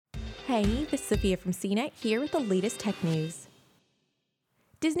Hey, this is Sophia from CNET here with the latest tech news.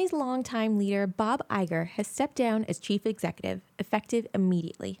 Disney's longtime leader, Bob Iger, has stepped down as chief executive, effective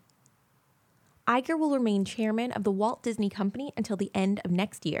immediately. Iger will remain chairman of the Walt Disney Company until the end of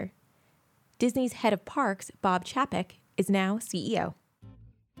next year. Disney's head of parks, Bob Chapek, is now CEO.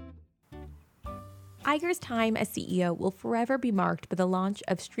 Iger's time as CEO will forever be marked by the launch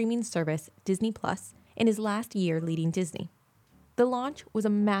of streaming service Disney Plus in his last year leading Disney. The launch was a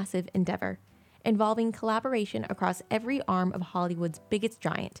massive endeavor, involving collaboration across every arm of Hollywood's biggest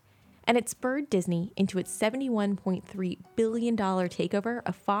giant, and it spurred Disney into its $71.3 billion takeover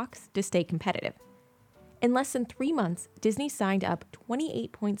of Fox to stay competitive. In less than 3 months, Disney signed up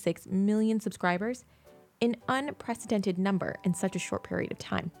 28.6 million subscribers, an unprecedented number in such a short period of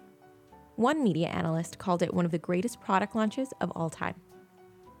time. One media analyst called it one of the greatest product launches of all time.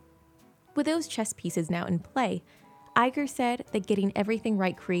 With those chess pieces now in play, Iger said that getting everything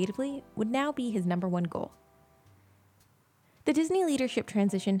right creatively would now be his number one goal. The Disney leadership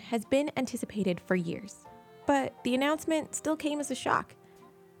transition has been anticipated for years, but the announcement still came as a shock.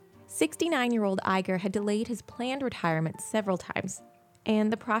 69-year-old Iger had delayed his planned retirement several times,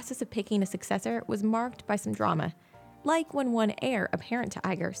 and the process of picking a successor was marked by some drama, like when one heir apparent to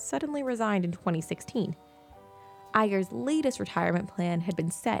Iger suddenly resigned in 2016. Iger's latest retirement plan had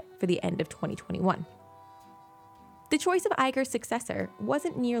been set for the end of 2021. The choice of Iger's successor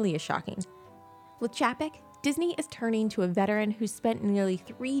wasn't nearly as shocking. With Chapek, Disney is turning to a veteran who's spent nearly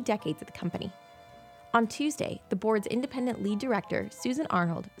 3 decades at the company. On Tuesday, the board's independent lead director, Susan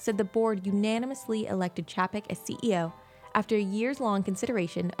Arnold, said the board unanimously elected Chapek as CEO after a years-long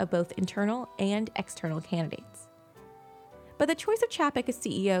consideration of both internal and external candidates. But the choice of Chapek as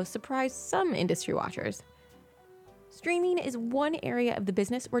CEO surprised some industry watchers. Streaming is one area of the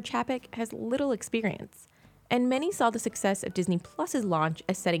business where Chapek has little experience, and many saw the success of Disney Plus's launch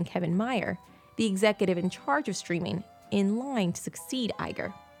as setting Kevin Mayer, the executive in charge of streaming, in line to succeed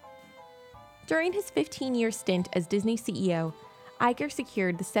Iger. During his 15-year stint as Disney CEO, Iger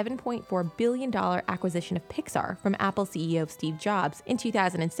secured the $7.4 billion acquisition of Pixar from Apple CEO Steve Jobs in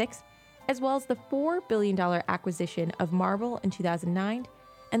 2006, as well as the $4 billion acquisition of Marvel in 2009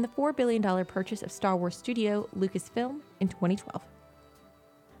 and the $4 billion purchase of Star Wars studio Lucasfilm in 2012.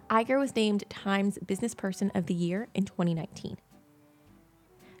 Iger was named Time's Business Person of the Year in 2019.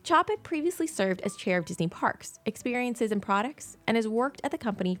 Chapek previously served as chair of Disney Parks, Experiences and Products, and has worked at the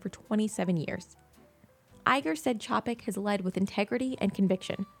company for 27 years. Iger said Chapek has led with integrity and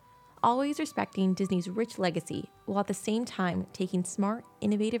conviction, always respecting Disney's rich legacy while at the same time taking smart,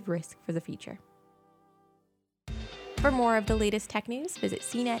 innovative risks for the future. For more of the latest tech news, visit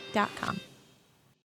cnet.com.